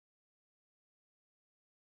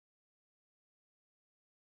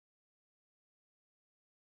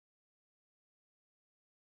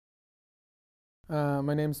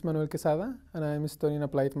My name is Manuel Quesada, and I'm studying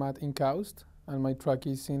applied math in KAUST, and my track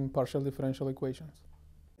is in partial differential equations.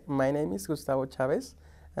 My name is Gustavo Chavez,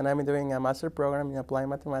 and I'm doing a master program in applied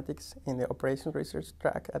mathematics in the operations research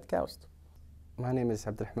track at KAUST. My name is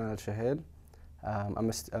Abdulrahman Al-Shahel.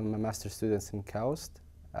 I'm a master student in KAUST.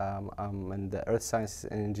 I'm in the Earth Sciences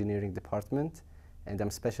and Engineering department, and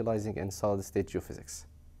I'm specializing in solid-state geophysics.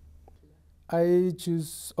 I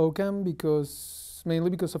choose OCCAM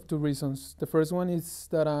mainly because of two reasons. The first one is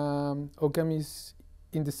that OCCAM is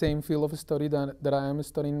in the same field of study that I am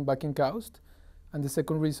studying back in KAUST. And the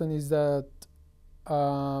second reason is that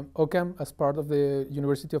OCCAM, as part of the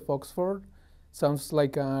University of Oxford, sounds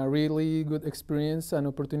like a really good experience and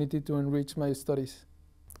opportunity to enrich my studies.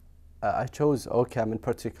 I chose OCCAM in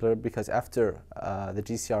particular because after the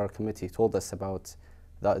GCR committee told us about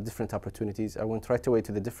the different opportunities, I went right away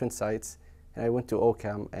to the different sites and I went to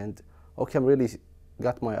OCCAM, and OCCAM really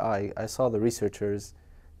got my eye. I saw the researchers,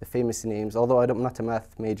 the famous names, although I'm not a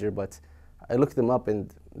math major, but I looked them up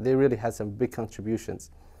and they really had some big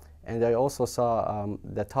contributions. And I also saw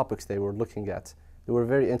the topics they were looking at. They were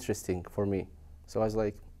very interesting for me. So I was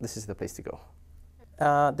like, this is the place to go.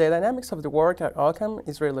 The dynamics of the work at OCCAM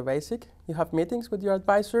is really basic. You have meetings with your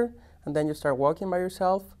advisor, and then you start working by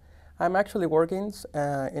yourself. I'm actually working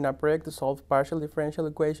in a project to solve partial differential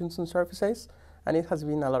equations on surfaces, and it has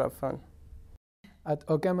been a lot of fun. At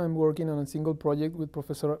OCCAM, I'm working on a single project with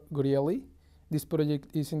Professor Gorielli. This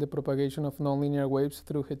project is in the propagation of nonlinear waves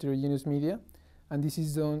through heterogeneous media, and this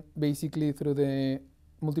is done basically through the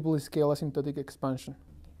multiple scale asymptotic expansion.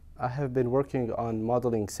 I have been working on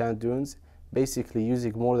modeling sand dunes, basically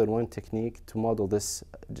using more than one technique to model this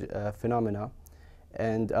phenomena.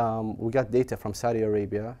 And we got data from Saudi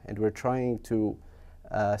Arabia, and we're trying to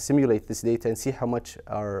simulate this data and see how much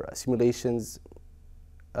our simulations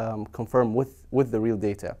confirm with the real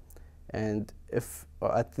data. And if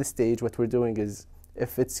at this stage what we're doing is,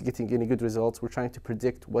 if it's getting any good results, we're trying to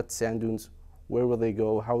predict what sand dunes, where will they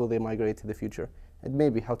go, how will they migrate to the future, and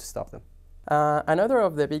maybe how to stop them. Another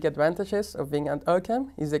of the big advantages of being at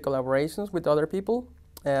OCCAM is the collaborations with other people.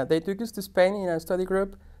 They took us to Spain in a study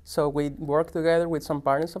group, so we work together with some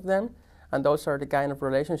partners of them, and those are the kind of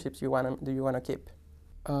relationships you want to keep.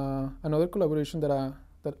 Another collaboration that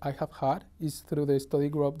I have had is through the study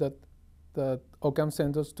group that OCCAM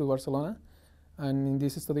sent us to Barcelona, and in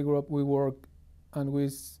this study group we worked and we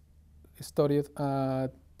studied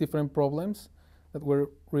different problems that were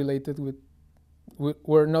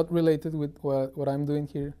not related with what I'm doing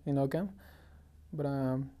here in OCCAM, but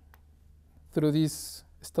through this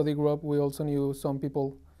study group we also knew some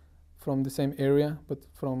people from the same area, but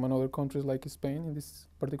from another countries like Spain in this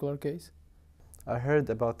particular case. I heard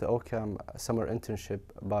about the OCCAM summer internship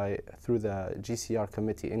through the GCR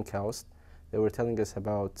committee in KAUST. They were telling us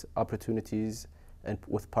about opportunities and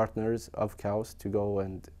with partners of KAUST to go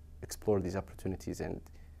and explore these opportunities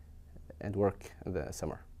and work in the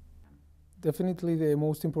summer. Definitely the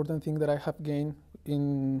most important thing that I have gained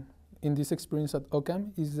in this experience at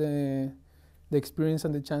OCCAM is the experience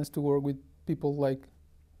and the chance to work with people like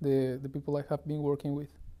the people I have been working with.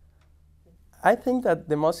 I think that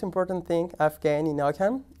the most important thing I've gained in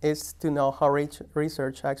OCCAM is to know how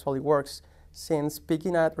research actually works, since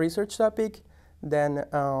picking a research topic, then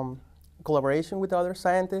collaboration with other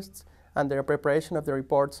scientists, and their preparation of the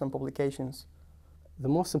reports and publications. The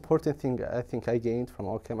most important thing I think I gained from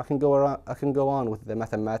OCCAM, I can go on with the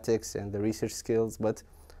mathematics and the research skills, but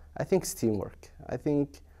I think it's teamwork. I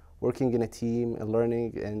think working in a team and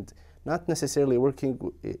learning, and not necessarily working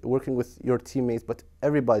with your teammates, but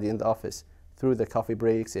everybody in the office through the coffee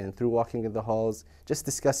breaks and through walking in the halls, just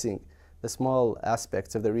discussing the small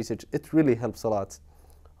aspects of the research, it really helps a lot.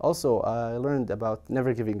 Also, I learned about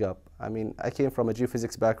never giving up. I mean, I came from a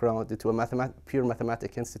geophysics background into a pure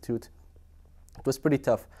mathematics institute. It was pretty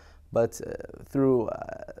tough, but through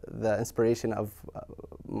the inspiration of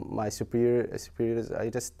my superiors,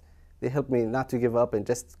 they helped me not to give up and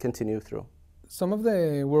just continue through. Some of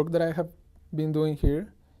the work that I have been doing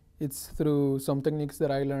here, it's through some techniques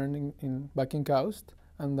that I learned back in KAUST,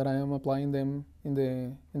 and that I am applying them in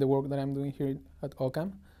the work that I'm doing here at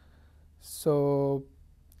OCCAM. So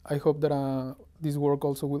I hope that this work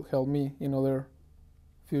also will help me in other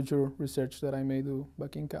future research that I may do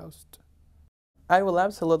back in KAUST. I will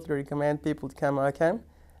absolutely recommend people to come to OCCAM.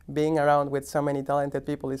 Being around with so many talented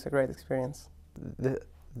people is a great experience.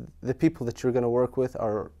 The people that you're going to work with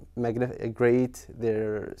are great.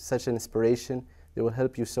 They're such an inspiration. They will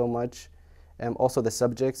help you so much. Also, the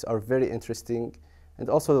subjects are very interesting, and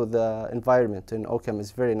also the environment in OCCAM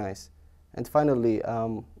is very nice. And finally,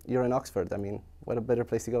 you're in Oxford. I mean, what a better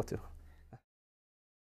place to go to.